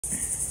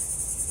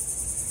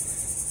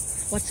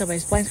What's up,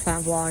 guys? Blank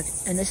Plant Vlog,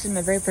 and this is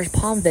my very first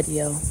palm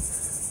video.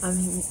 I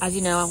mean, as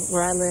you know,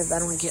 where I live, I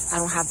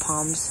don't have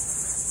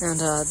palms, and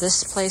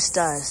this place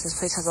does. This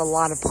place has a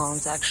lot of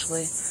palms,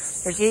 actually.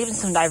 There's even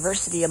some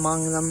diversity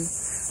among them.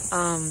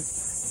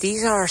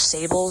 These are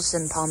sables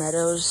and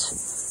palmettos.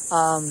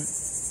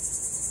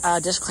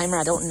 Disclaimer: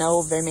 I don't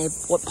know very many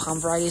what palm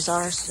varieties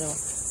are, so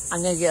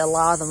I'm gonna get a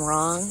lot of them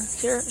wrong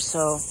here.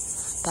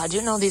 But I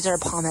do know these are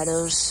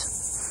palmettos,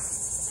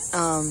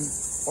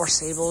 or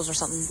sables or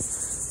something.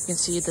 You can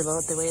see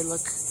the way they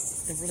look.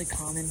 They're really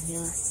common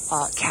here.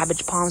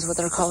 Cabbage palms, what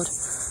they're called.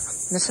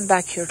 And there's some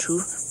back here too,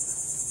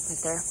 right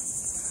there.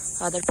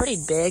 They're pretty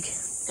big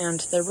and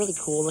they're really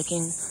cool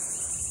looking.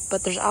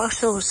 But there's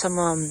also some,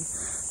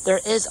 there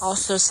is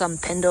also some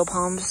pindo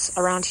palms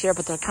around here,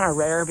 but they're kind of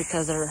rare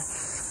because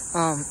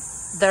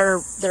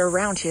they're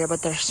around here,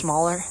 but they're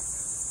smaller.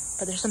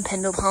 But there's some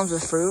pindo palms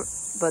with fruit,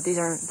 but these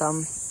aren't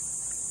them.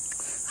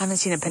 I haven't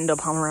seen a pindo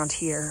palm around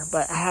here,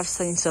 but I have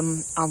seen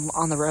some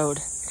on the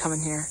road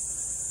coming here.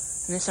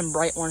 And there's some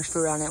bright orange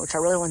fruit on it, which I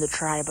really wanted to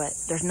try, but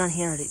there's none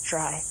here to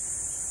try.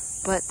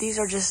 But these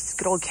are just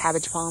good old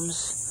cabbage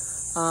palms.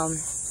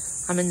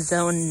 I'm in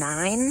zone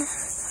 9,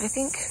 I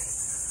think.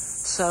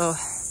 So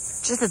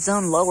just a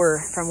zone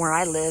lower from where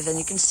I live, and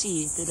you can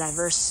see the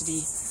diversity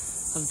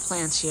of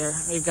plants here.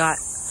 We've got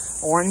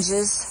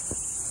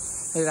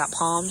oranges, we've got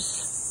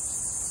palms.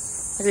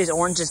 Look at these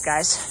oranges,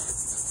 guys.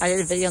 I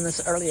did a video on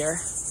this earlier.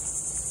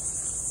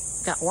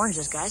 Got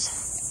oranges, guys.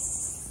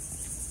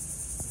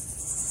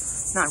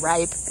 Not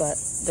ripe, but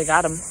they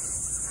got them.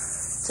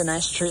 It's a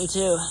nice tree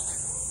too.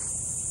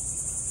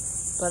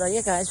 But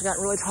yeah, guys, we got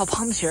really tall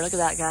palms here. Look at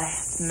that guy.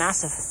 It's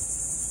massive.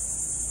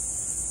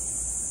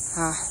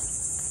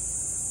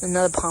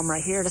 Another palm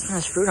right here. This one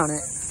has fruit on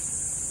it.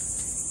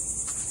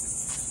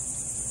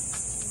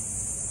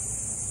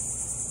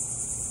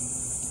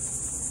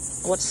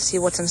 Let's see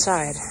what's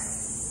inside.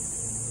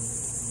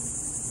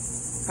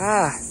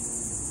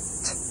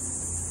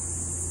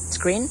 It's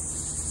green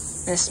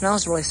and it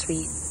smells really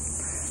sweet,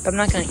 but I'm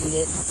not gonna eat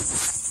it.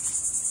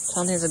 I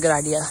don't think it's a good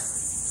idea.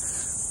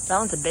 That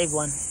one's a big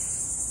one.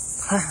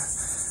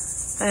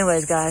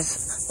 Anyways,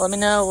 guys, let me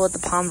know what the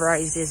palm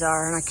varieties these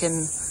are, and I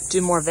can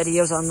do more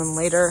videos on them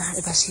later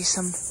if I see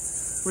some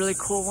really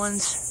cool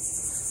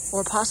ones,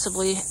 or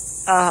possibly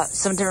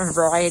some different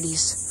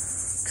varieties,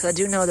 because I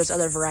do know there's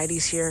other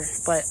varieties here,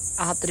 but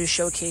I'll have to do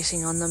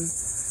showcasing on them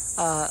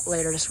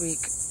later this week.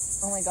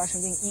 Oh my gosh,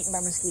 I'm getting eaten by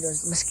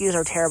mosquitoes. Mosquitoes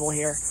are terrible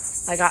here.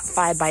 I got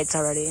 5 bites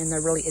already, and they're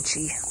really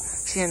itchy.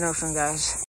 See you in the next one, guys.